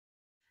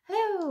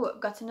So,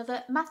 got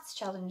another maths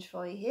challenge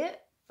for you here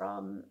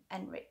from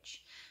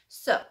Enrich.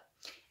 So,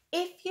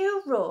 if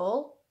you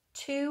roll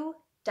 2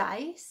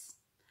 dice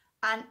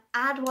and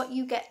add what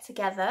you get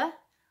together,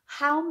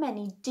 how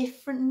many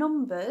different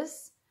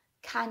numbers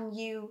can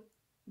you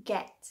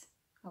get?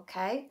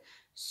 Okay,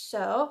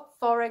 so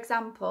for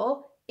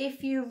example,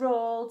 if you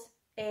rolled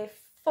a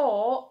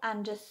 4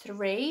 and a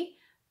 3,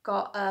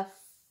 got a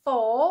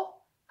 4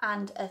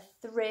 and a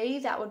 3,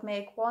 that would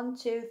make 1,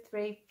 2,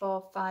 3,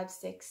 4, 5,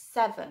 6,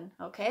 7.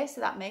 Okay,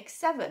 so that makes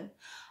 7.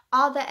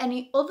 Are there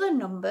any other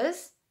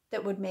numbers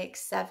that would make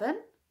 7?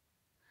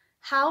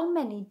 How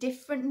many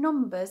different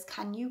numbers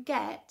can you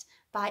get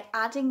by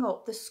adding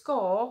up the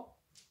score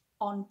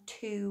on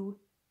 2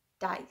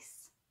 dice?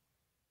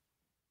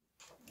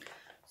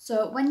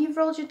 So when you've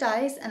rolled your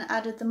dice and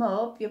added them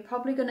up, you're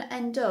probably going to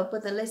end up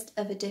with a list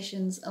of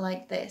additions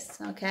like this,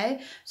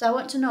 okay? So I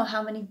want to know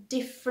how many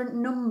different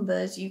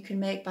numbers you can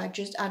make by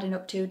just adding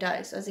up 2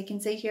 dice. So as you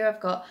can see here, I've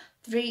got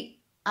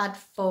 3 add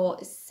 4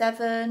 is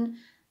 7,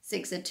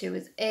 6 add 2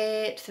 is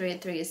 8, 3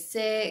 add 3 is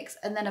 6,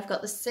 and then I've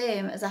got the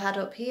same as I had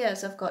up here.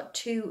 So I've got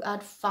 2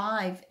 add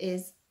 5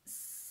 is,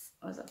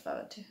 what was that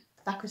forward to?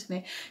 Backwards to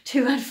me.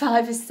 2 add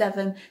 5 is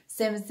 7,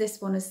 same as this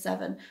one is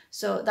 7.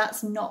 So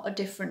that's not a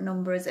different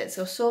number, is it?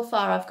 So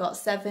far I've got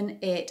 7,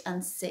 8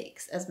 and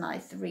 6 as my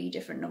 3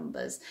 different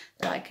numbers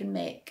that I can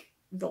make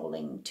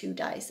rolling 2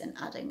 dice and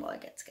adding what I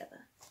get together.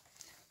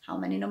 How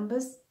many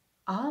numbers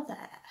are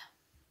there?